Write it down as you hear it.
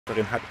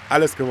Weltmeisterin hat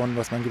alles gewonnen,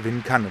 was man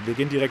gewinnen kann. Und wir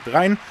gehen direkt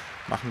rein,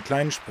 machen einen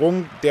kleinen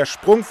Sprung. Der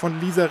Sprung von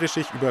Lisa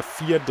RYZIH über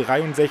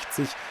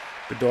 4,63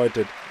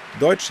 bedeutet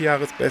deutsche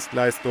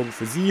Jahresbestleistung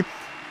für sie.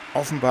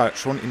 Offenbar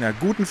schon in einer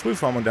guten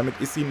Frühform und damit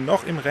ist sie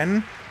noch im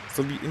Rennen,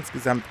 sowie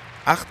insgesamt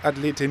 8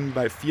 Athletinnen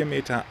bei 4,71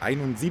 Meter.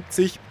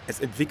 Es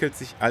entwickelt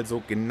sich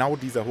also genau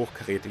dieser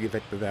hochkarätige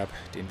Wettbewerb,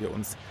 den wir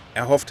uns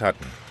erhofft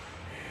hatten.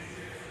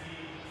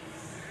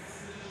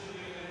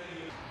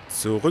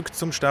 Zurück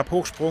zum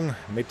Stabhochsprung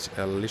mit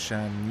Alysha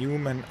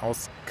NEWMAN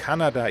aus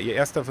Kanada. Ihr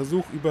erster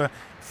Versuch über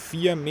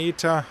 4,71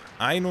 Meter.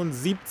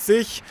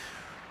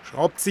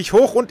 Schraubt sich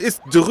hoch und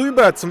ist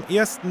drüber. Zum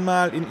ersten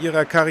Mal in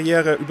ihrer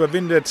Karriere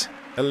überwindet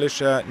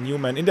Alysha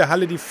NEWMAN in der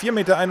Halle die 4,71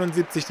 Meter.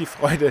 Die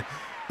Freude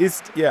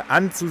ist ihr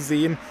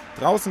anzusehen.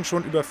 Draußen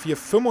schon über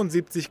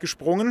 4,75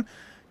 gesprungen.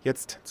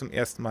 Jetzt zum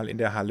ersten Mal in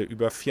der Halle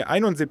über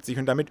 4,71.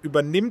 Und damit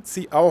übernimmt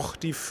sie auch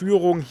die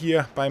Führung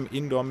hier beim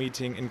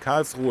Indoor-Meeting in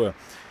Karlsruhe.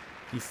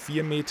 Die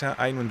 4,71 Meter.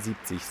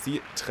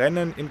 Sie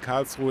trennen in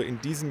Karlsruhe in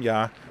diesem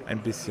Jahr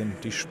ein bisschen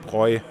die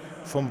Spreu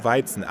vom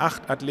Weizen.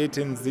 8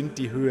 Athletinnen sind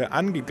die Höhe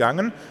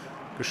angegangen.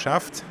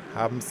 Geschafft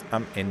haben es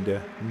am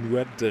Ende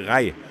nur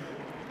 3.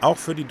 Auch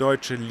für die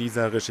deutsche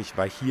Lisa RYZIH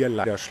war hier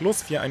leider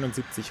Schluss.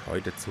 4,71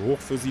 heute zu hoch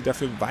für sie.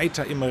 Dafür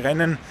weiter im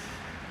Rennen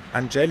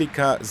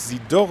Angelica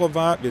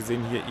SIDOROVA. Wir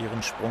sehen hier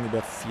ihren Sprung über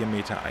 4,71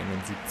 Meter.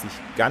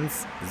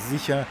 Ganz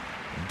sicher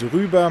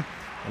drüber.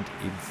 Und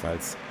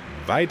ebenfalls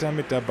weiter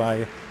mit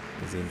dabei.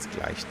 Wir sehen es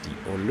gleich, die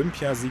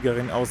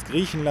Olympiasiegerin aus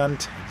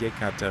Griechenland,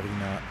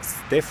 Katerina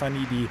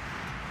STEFANIDI.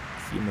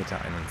 4,71 Meter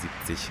in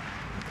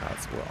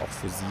Karlsruhe, auch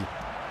für sie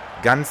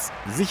ganz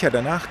sicher.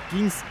 Danach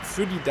ging es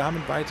für die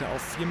Damen weiter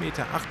auf 4,78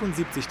 Meter,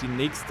 die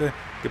nächste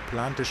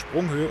geplante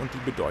Sprunghöhe. Und die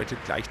bedeutet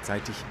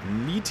gleichzeitig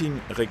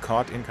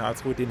Meeting-Rekord in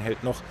Karlsruhe. Den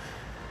hält noch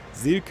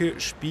Silke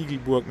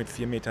Spiegelburg mit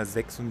 4,76 Meter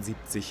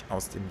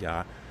aus dem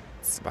Jahr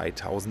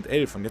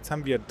 2011. Und jetzt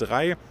haben wir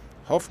 3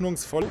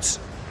 hoffnungsvolle...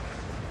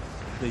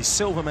 The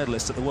silver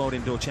medalist at the World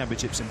Indoor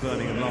Championships in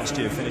Birmingham last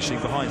year, finishing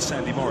behind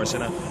Sandy Morris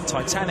in a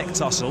titanic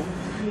tussle.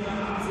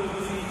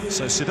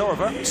 So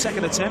Sidorova,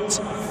 second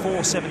attempt,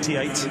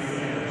 4.78.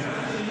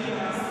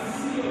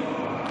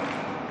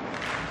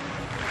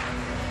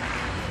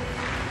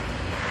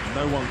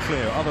 No one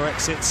clear. Other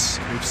exits,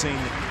 we've seen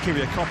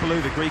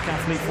Kyriakopoúlou, the Greek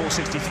athlete,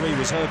 4.63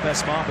 was her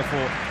best mark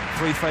before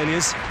 3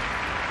 failures.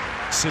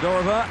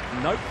 Sidorova,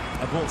 nope,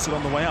 aborts it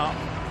on the way up.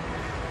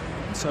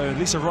 So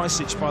Lisa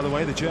RYZIH, by the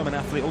way, the German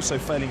athlete, also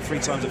failing 3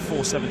 times at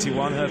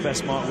 4.71. Her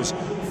best mark was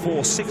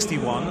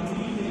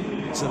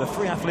 4.61. So the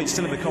 3 athletes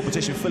still in the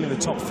competition, filling the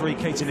top 3.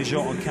 Katie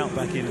NAGEOTTE on count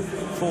back in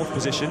 4th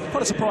position.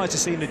 Quite a surprise to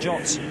see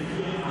NAGEOTTE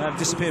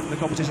disappear from the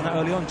competition that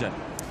early on, Jen.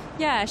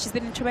 Yeah, she's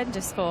been in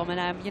tremendous form,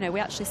 and you know,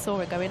 we actually saw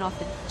her going off,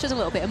 and she was a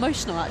little bit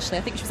emotional actually.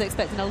 I think she was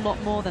expecting a lot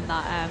more than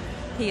that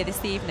here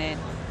this evening.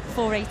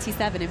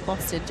 4.87 in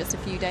Boston just a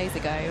few days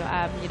ago.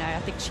 You know,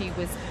 I think she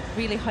was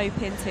really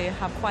hoping to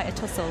have quite a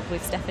tussle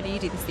with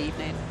Stefanidi this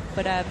evening.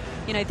 But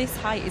you know, this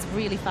height is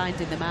really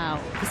finding them out.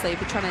 Obviously,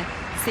 we're trying to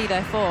see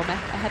their form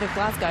ahead of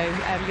Glasgow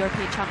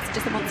European champs in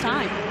just a month's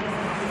time.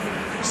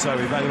 So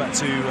we go back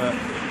to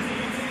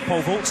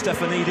pole vault.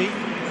 Stefanidi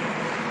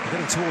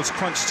getting towards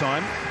crunch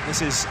time.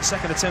 This is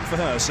second attempt for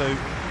her. So 2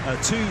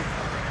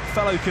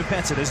 fellow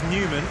competitors,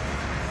 NEWMAN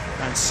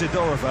and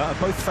SIDOROVA,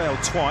 both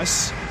failed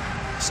twice.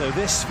 So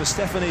this for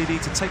Stefanidi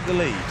to take the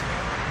lead.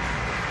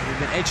 He'd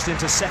been edged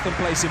into second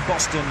place in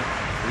Boston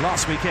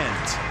last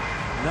weekend.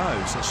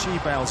 No, so she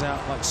bails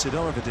out like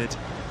Sidorova did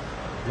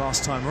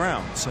last time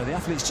round. So the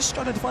athlete's just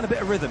trying to find a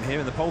bit of rhythm here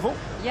in the pole vault.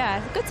 Yeah,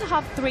 good to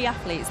have 3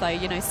 athletes though,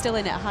 you know, still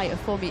in at a height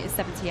of 4.78 meters.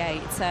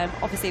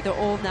 Obviously they're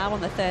all now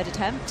on the 3rd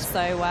attempt,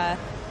 so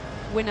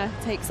winner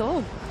takes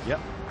all.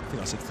 Yep. I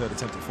think I said 3rd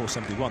attempt at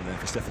 4.71 there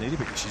for Stefanidi,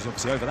 but she's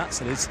obviously over that,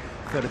 so it is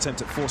 3rd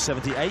attempt at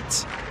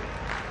 4.78.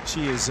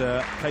 She is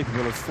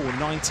capable of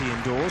 4.90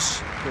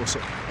 indoors, of course,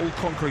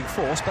 all-conquering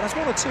force, but has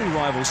 1 or 2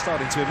 rivals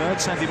starting to emerge.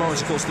 Sandy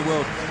Morris, of course, the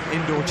world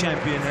indoor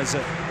champion, has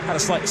had a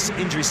slight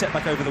injury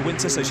setback over the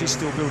winter, so she's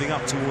still building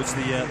up towards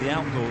the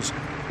outdoors,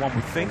 one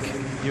would think.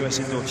 US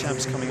indoor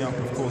champs coming up,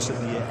 of course, at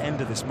the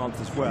end of this month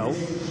as well.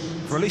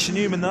 For Alysha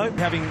NEWMAN, though,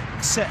 having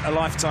set a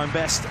lifetime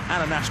best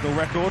and a national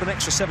record, an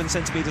extra 7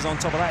 centimetres on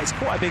top of that is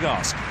quite a big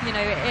ask. You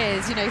know, it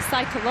is. You know,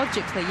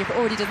 psychologically, you've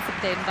already done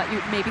something that you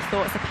maybe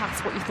thought was the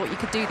past what you thought you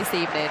could do this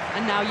evening,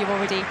 and now you're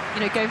already, you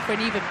know, going for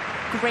an even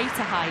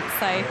greater height.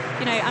 So,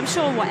 you know, I'm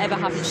sure whatever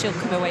happens, she'll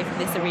come away from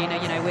this arena,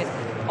 you know, with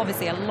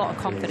obviously a lot of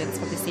confidence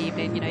from this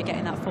evening, you know,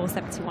 getting that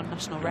 4.71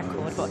 national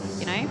record. But,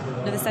 you know,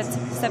 another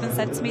 7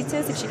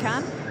 centimetres if she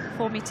can,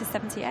 4.78 meters.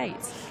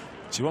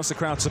 She wants the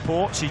crowd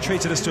support. She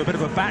treated us to a bit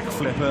of a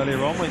backflip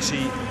earlier on when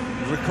she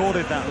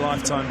recorded that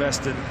lifetime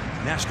best and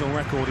national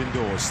record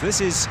indoors. This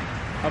is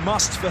a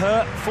must for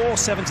her,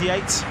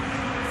 4.78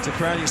 to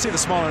crown. You can see the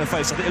smile on her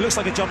face. I think it looks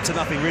like a jump to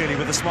nothing, really,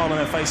 with the smile on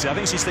her face. I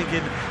think she's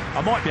thinking,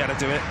 I might be able to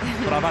do it,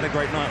 but I've had a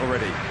great night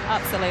already.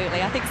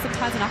 Absolutely. I think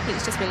sometimes when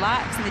athletes just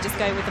relax and they just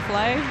go with the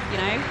flow, you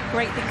know,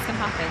 great things can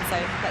happen. So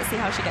let's see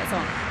how she gets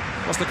on.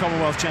 What's the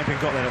Commonwealth champion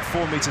got then at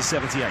 4.78 meters?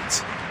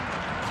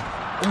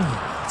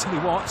 tell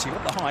you what, she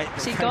got the height.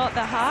 She got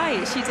the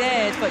height, she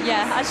did. But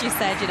yeah, as you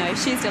said, you know,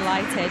 she's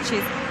delighted.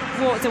 She's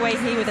walked away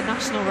here with a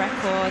national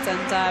record,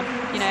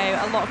 and you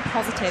know, a lot of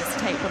positives to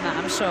take from that,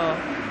 I'm sure.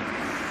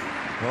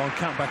 Well, on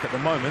countback at the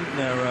moment,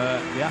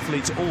 the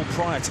athletes all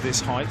prior to this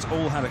height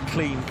all had a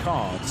clean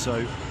card.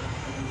 So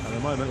at the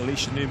moment,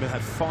 Alysha NEWMAN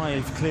had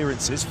 5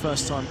 clearances,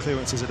 first-time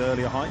clearances at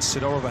earlier heights.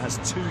 SIDOROVA has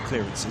 2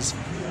 clearances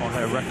on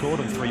her record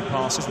and 3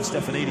 passes, and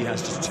Stefanidi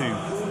has just 2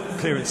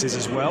 clearances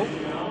as well.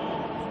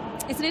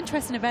 It's an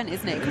interesting event,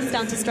 isn't it? It comes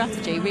down to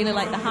strategy. Really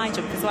like the high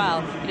jump as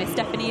well. You know,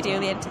 Stefanidi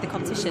only entered the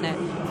competition at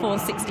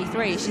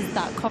 4.63. She's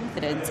that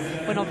confident.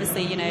 When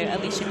obviously, you know,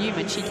 Alysha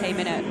NEWMAN, she came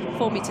in at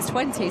 4.20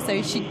 meters,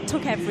 so she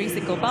took every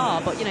single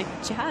bar. But you know,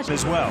 she had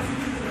as well.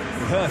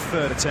 Her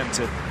third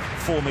attempt at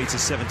 4.78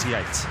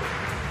 meters.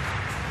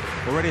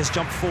 Already has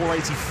jumped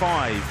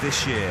 4.85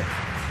 this year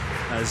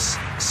as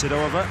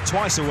SIDOROVA,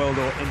 twice a world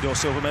indoor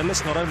silver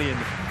medalist, not only in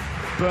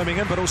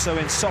Birmingham but also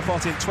in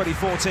Sopot in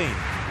 2014.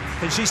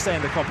 Can she stay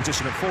in the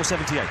competition at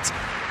 4.78?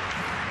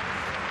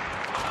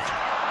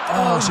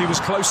 Oh, she was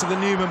closer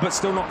than NEWMAN, but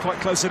still not quite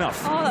close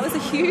enough. Oh, that was a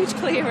huge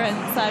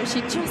clearance.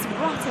 She just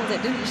rattled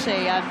it, didn't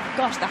she?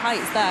 Gosh, the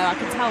height's there. I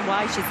can tell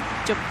why she's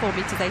jumped 4.85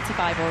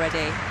 meters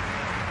already.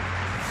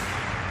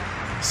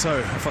 So,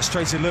 a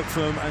frustrated look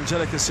from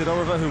Angelica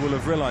SIDOROVA, who will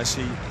have realised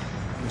she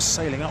was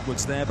sailing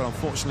upwards there, but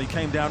unfortunately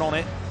came down on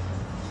it.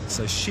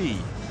 So she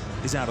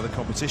is out of the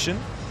competition,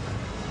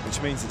 which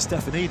means that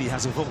Stefanidi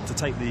has a vault to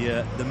take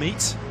the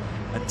meet.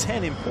 And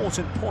 10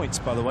 important points,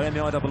 by the way, in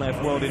the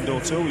IAAF World Indoor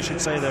Tour. We should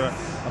say there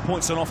are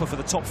points on offer for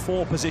the top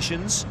 4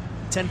 positions.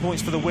 10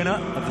 points for the winner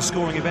of the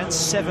scoring events,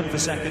 7 for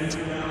second,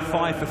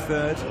 5 for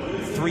third,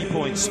 3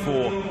 points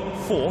for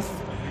fourth.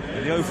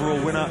 And the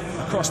overall winner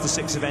across the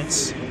 6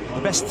 events,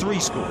 the best 3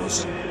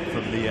 scores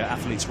from the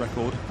athlete's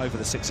record over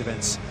the 6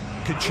 events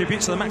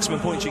contribute. So the maximum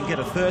points you can get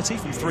are 30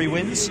 from 3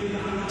 wins.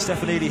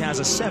 Stefanidi has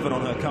a 7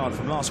 on her card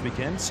from last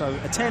weekend, so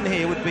a 10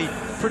 here would be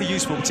pretty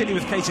useful,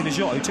 particularly with Katie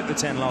NAGEOTTE, who took the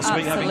 10 last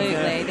week, having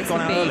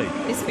gone out early.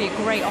 This would be a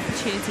great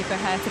opportunity for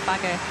her to bag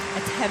a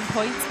 10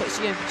 points, but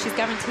she's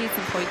guaranteed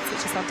some points,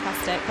 which is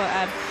fantastic. But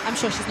I'm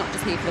sure she's not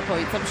just here for the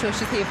points, I'm sure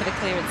she's here for the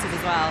clearances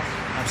as well.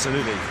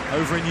 Absolutely.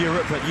 Over in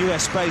Europe, but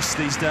US-based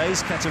these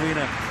days,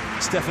 Katerina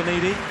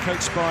Stefanidi,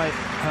 coached by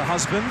her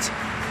husband,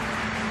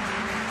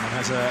 and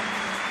has a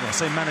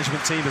same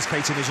management team as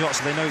Katie NAGEOTTE,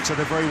 so they know each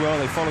other very well.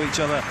 They follow each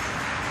other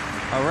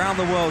around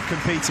the world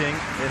competing.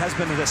 It has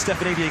been the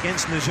Stefanidi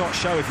against NAGEOTTE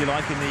show, if you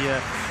like, in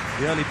the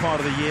early part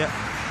of the year.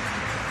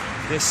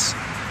 This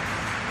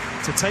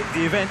to take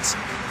the event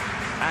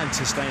and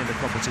to stay in the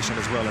competition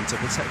as well, and to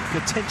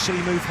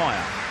potentially move higher.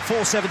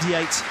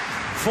 4.78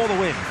 for the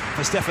win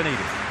for Stefanidi.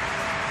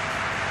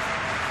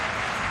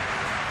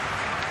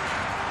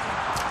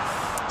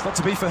 It's not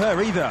to be for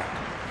her either.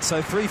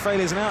 So 3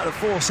 failures and out at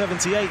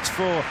 4.78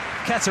 for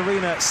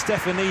Katerina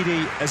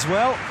Stefanidi as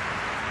well.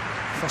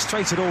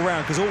 Frustrated all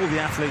round because all the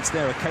athletes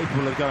there are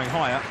capable of going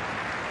higher.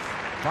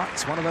 But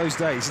it's one of those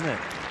days, isn't it?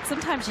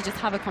 Sometimes you just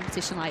have a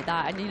competition like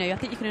that, and you know, I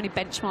think you can only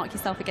benchmark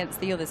yourself against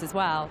the others as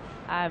well.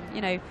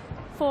 You know,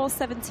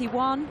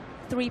 4.71,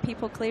 3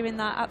 people clearing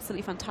that,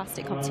 absolutely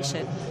fantastic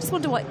competition. Just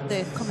wonder what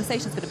the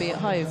conversation's going to be at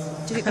home.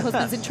 Do you think the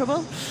husband's in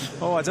trouble?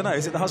 Oh, I don't know.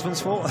 Is it the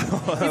husband's fault?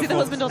 Is it the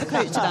husband or the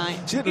coach tonight?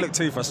 She didn't look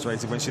too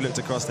frustrated when she looked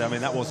across there. I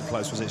mean, that wasn't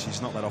close, was it?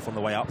 She's knocked that off on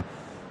the way up.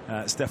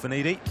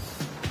 Stefanidi.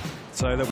 So